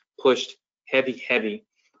really pushed heavy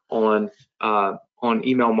on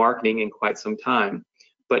email marketing in quite some time,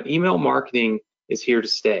 but email marketing is here to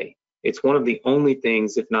stay. It's one of the only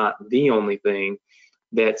things, if not the only thing,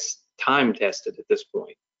 that's time tested at this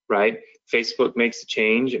point, right? Facebook makes a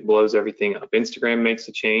change, it blows everything up. Instagram makes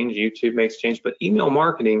a change, YouTube makes a change, but email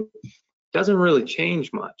marketing doesn't really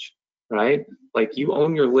change much, right? Like, you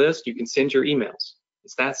own your list, you can send your emails.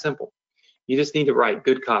 It's that simple. You just need to write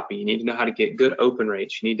good copy. You need to know how to get good open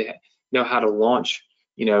rates. You need to know how to launch,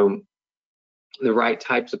 the right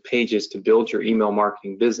types of pages to build your email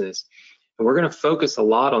marketing business. And we're going to focus a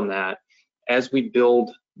lot on that as we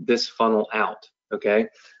build this funnel out, okay?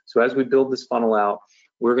 So as we build this funnel out,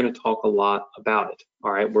 we're going to talk a lot about it,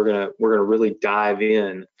 all right? We're going to really dive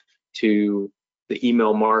in to the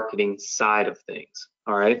email marketing side of things,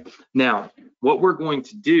 all right? Now, what we're going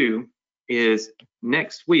to do is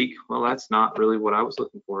next week, well, that's not really what I was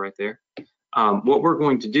looking for right there. What we're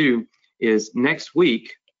going to do is next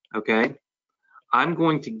week, okay, I'm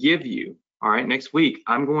going to give you, all right, next week,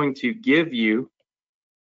 I'm going to give you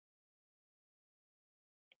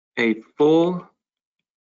a full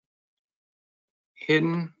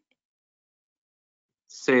hidden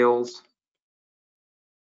sales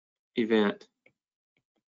event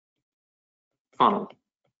funnel,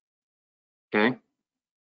 okay?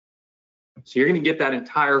 So you're going to get that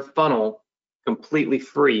entire funnel completely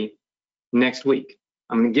free next week.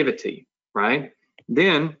 I'm going to give it to you, right?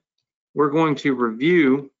 Then we're going to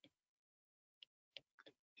review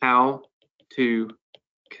how to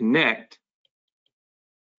connect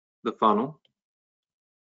the funnel.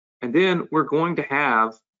 And then we're going to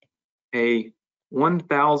have a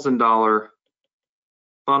 $1,000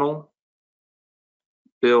 funnel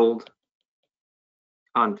build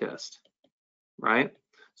contest, right?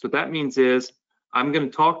 So what that means is I'm going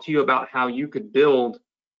to talk to you about how you could build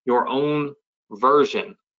your own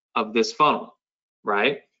version of this funnel,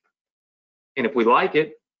 right? And if we like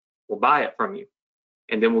it, we'll buy it from you.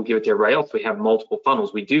 And then we'll give it to everybody else. We have multiple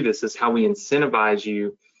funnels. We do this is how we incentivize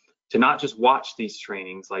you to not just watch these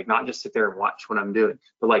trainings, like not just sit there and watch what I'm doing,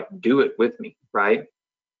 but like do it with me, right?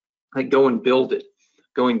 Like go and build it.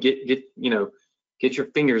 Go and get your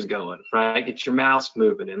fingers going, right? Get your mouse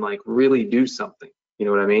moving and like really do something. You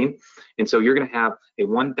know what I mean? And so you're going to have a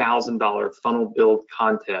 $1,000 funnel build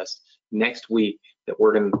contest next week that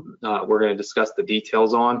we're going to discuss the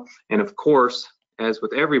details on. And of course, as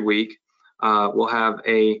with every week, we'll have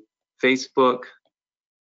a Facebook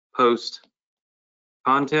post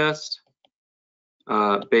contest.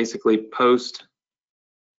 Basically, post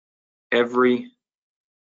every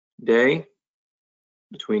day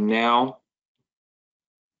between now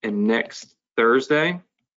and next Thursday.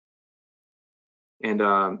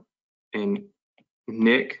 And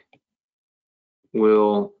Nick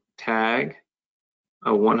will tag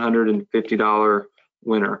a $150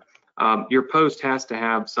 winner. Your post has to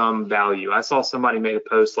have some value. I saw somebody made a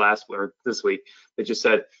post this week that just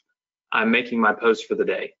said, "I'm making my post for the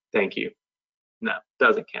day. Thank you." No,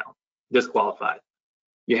 doesn't count. Disqualified.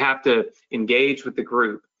 You have to engage with the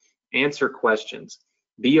group, answer questions,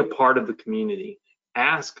 be a part of the community,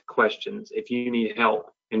 ask questions if you need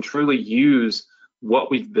help, and truly use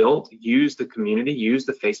what we've built, use the community, use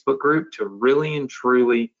the Facebook group to really and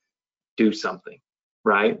truly do something,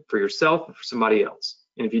 right? For yourself or for somebody else.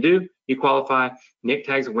 And if you do, you qualify. Nick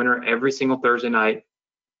tags a winner every single Thursday night.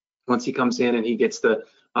 Once he comes in and he gets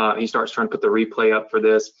he starts trying to put the replay up for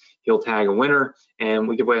this, he'll tag a winner, and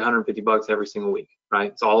we give away $150 every single week,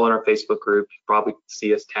 right? It's all in our Facebook group. You probably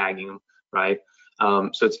see us tagging them, right?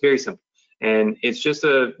 So it's very simple. And it's just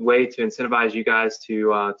a way to incentivize you guys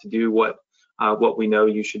to do what we know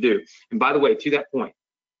you should do. And by the way, to that point,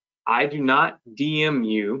 I do not DM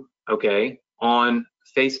you, okay, on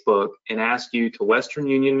Facebook and ask you to Western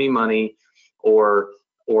Union me money or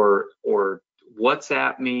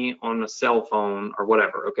WhatsApp me on a cell phone or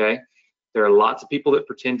whatever, okay? There are lots of people that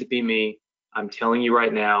pretend to be me. I'm telling you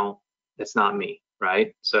right now, that's not me,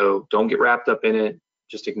 right? So don't get wrapped up in it.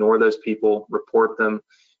 Just ignore those people, report them,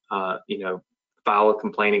 file a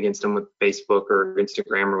complaint against them with Facebook or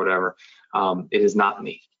Instagram or whatever. It is not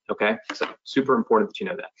me, okay? So super important that you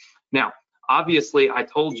know that. Now, obviously, I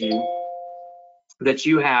told you that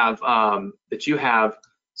you have,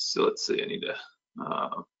 so let's see, I need to,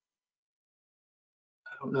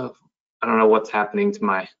 I don't know what's happening to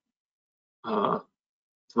my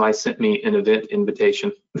Somebody sent me an event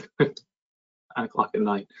invitation. 9 o'clock at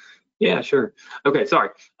night. Yeah, sure. Okay,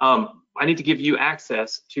 sorry. I need to give you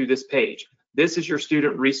access to this page. This is your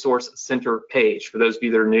Student Resource Center page. For those of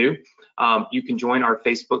you that are new, you can join our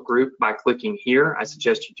Facebook group by clicking here. I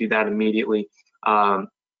suggest you do that immediately.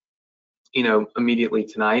 Immediately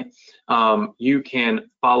tonight. You can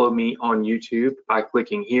follow me on YouTube by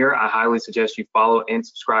clicking here. I highly suggest you follow and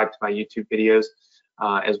subscribe to my YouTube videos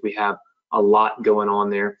as we have a lot going on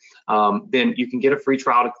there. Then you can get a free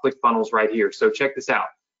trial to ClickFunnels right here. So check this out.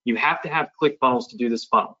 You have to have ClickFunnels to do this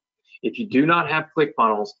funnel. If you do not have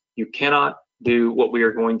ClickFunnels, you cannot do what we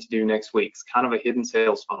are going to do next week. It's kind of a hidden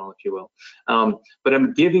sales funnel, if you will. But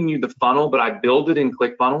I'm giving you the funnel, but I build it in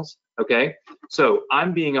ClickFunnels. Okay, so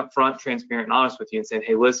I'm being upfront, transparent, and honest with you and saying,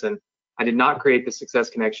 hey, listen, I did not create the Success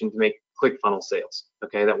Connection to make ClickFunnels sales.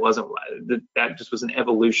 Okay, that just was an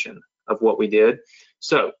evolution of what we did.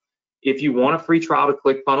 So if you want a free trial to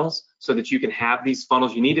ClickFunnels so that you can have these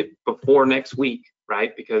funnels, you need it before next week,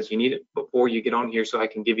 right? Because you need it before you get on here so I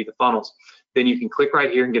can give you the funnels. Then you can click right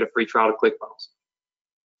here and get a free trial to ClickFunnels.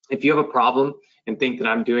 If you have a problem and think that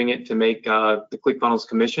I'm doing it to make the ClickFunnels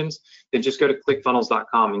commissions, then just go to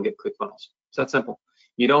clickfunnels.com and get ClickFunnels. It's that simple.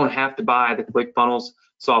 You don't have to buy the ClickFunnels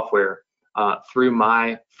software through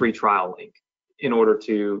my free trial link in order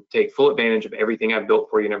to take full advantage of everything I've built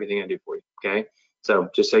for you and everything I do for you, okay? So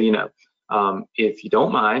just so you know, if you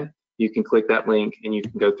don't mind, you can click that link and you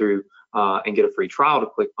can go through and get a free trial to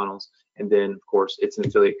ClickFunnels. And then, of course, it's an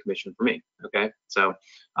affiliate commission for me, okay? So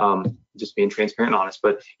just being transparent and honest.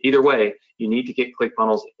 But either way, you need to get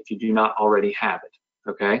ClickFunnels if you do not already have it,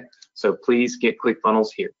 okay? So please get ClickFunnels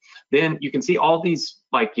here. Then you can see all these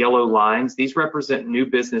like yellow lines. These represent new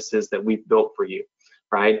businesses that we've built for you,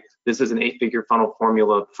 right? This is an 8-figure funnel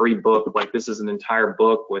formula free book. Like this is an entire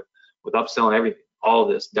book with upsell and everything, all of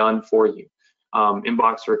this done for you.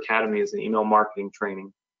 Inboxer Academy is an email marketing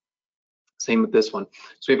training. Same with this one.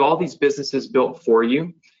 So we have all these businesses built for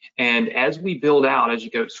you. And as we build out, as you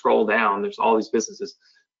go scroll down, there's all these businesses.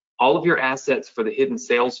 All of your assets for the hidden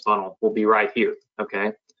sales funnel will be right here,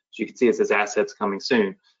 okay? So you can see it says assets coming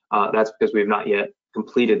soon. That's because we have not yet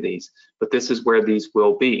completed these, but this is where these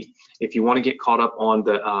will be. If you want to get caught up on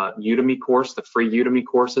the Udemy course, the free Udemy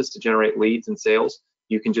courses to generate leads and sales,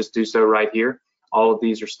 you can just do so right here. All of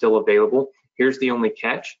these are still available. Here's the only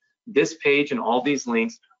catch. This page and all these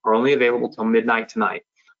links are only available till midnight tonight.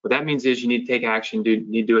 What that means is you need to take action, you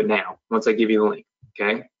need to do it now, once I give you the link,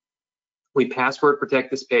 okay? We password protect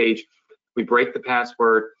this page. We break the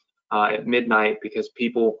password at midnight because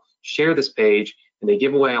people share this page and they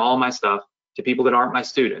give away all my stuff to people that aren't my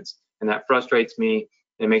students. And that frustrates me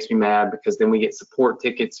and it makes me mad because then we get support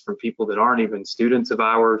tickets from people that aren't even students of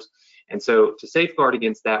ours. And so to safeguard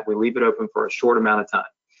against that, we leave it open for a short amount of time.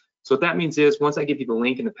 So what that means is once I give you the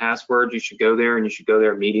link and the password, you should go there and you should go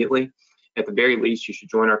there immediately. At the very least, you should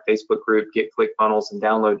join our Facebook group, get ClickFunnels, and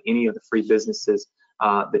download any of the free businesses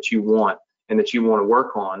that you want and that you want to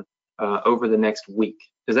work on over the next week.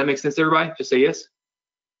 Does that make sense, everybody? Just say yes.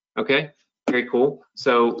 Okay, very cool.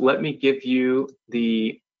 So let me give you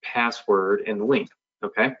the password and the link,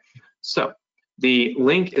 okay? So the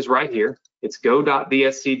link is right here. It's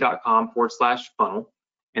go.vsc.com/funnel.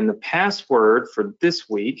 And the password for this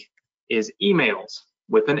week is emails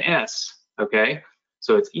with an S, okay?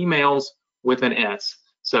 So it's emails with an S.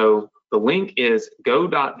 So the link is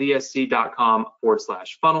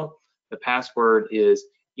go.vsc.com/funnel. The password is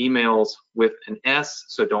emails with an S,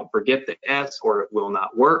 so don't forget the S or it will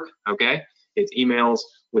not work, okay? It's emails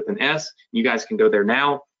with an S. You guys can go there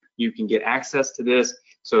now. You can get access to this.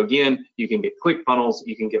 So again, you can get ClickFunnels,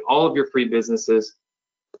 you can get all of your free businesses.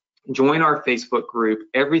 Join our Facebook group.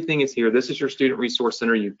 Everything is here. This is your Student Resource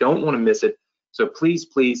Center. You don't want to miss it. So please,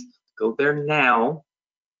 please go there now.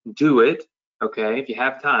 Do it. Okay. If you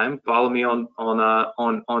have time, follow me on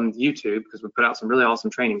YouTube because we put out some really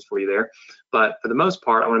awesome trainings for you there. But for the most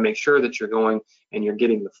part, I want to make sure that you're going and you're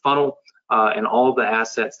getting the funnel and all the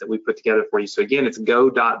assets that we put together for you. So again, it's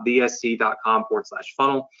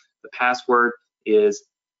go.vsc.com/funnel. The password is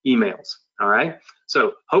emails. All right.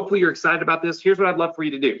 So hopefully you're excited about this. Here's what I'd love for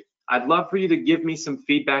you to do. I'd love for you to give me some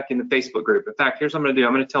feedback in the Facebook group. In fact, here's what I'm going to do.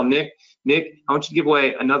 I'm going to tell Nick, I want you to give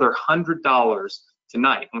away another $100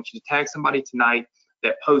 tonight. I want you to tag somebody tonight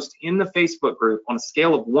that posts in the Facebook group on a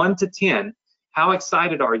scale of 1 to 10. How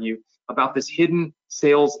excited are you about this hidden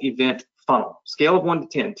sales event funnel? Scale of 1 to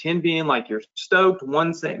 10. 10 being like you're stoked,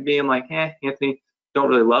 1 being like, Anthony, don't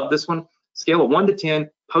really love this one. Scale of 1 to 10,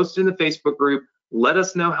 post it in the Facebook group. Let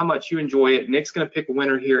us know how much you enjoy it. Nick's going to pick a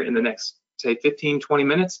winner here in the next, say, 15, 20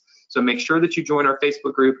 minutes. So make sure that you join our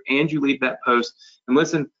Facebook group and you leave that post. And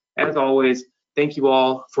listen, as always, thank you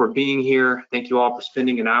all for being here. Thank you all for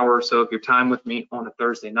spending an hour or so of your time with me on a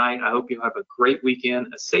Thursday night. I hope you have a great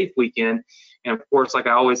weekend, a safe weekend. And of course, like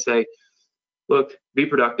I always say, look, be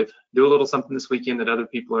productive. Do a little something this weekend that other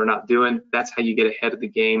people are not doing. That's how you get ahead of the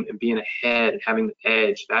game, and being ahead and having the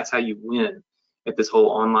edge. That's how you win at this whole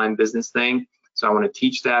online business thing. So I want to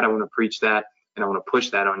teach that. I want to preach that, and I want to push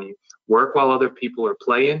that on you. Work while other people are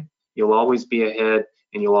playing. You'll always be ahead,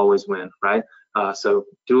 and you'll always win, right? So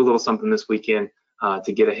do a little something this weekend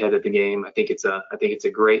to get ahead of the game. I think it's a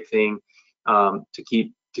great thing to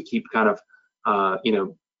keep kind of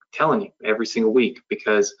telling you every single week,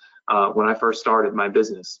 because when I first started my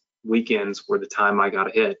business, weekends were the time I got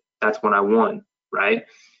ahead. That's when I won, right?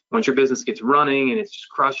 Once your business gets running and it's just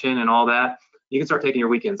crushing and all that, you can start taking your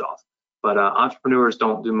weekends off. But entrepreneurs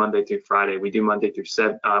don't do Monday through Friday. We do Monday through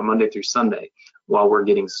Sunday while we're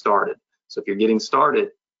getting started. So if you're getting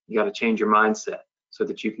started, you got to change your mindset so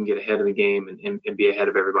that you can get ahead of the game and be ahead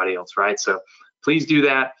of everybody else, right? So please do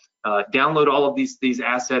that. Download all of these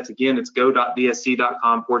assets. Again, it's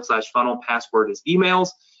go.dsc.com/funnel. Password is emails.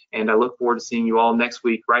 And I look forward to seeing you all next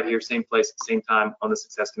week right here, same place, same time on the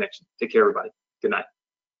Success Connection. Take care, everybody. Good night.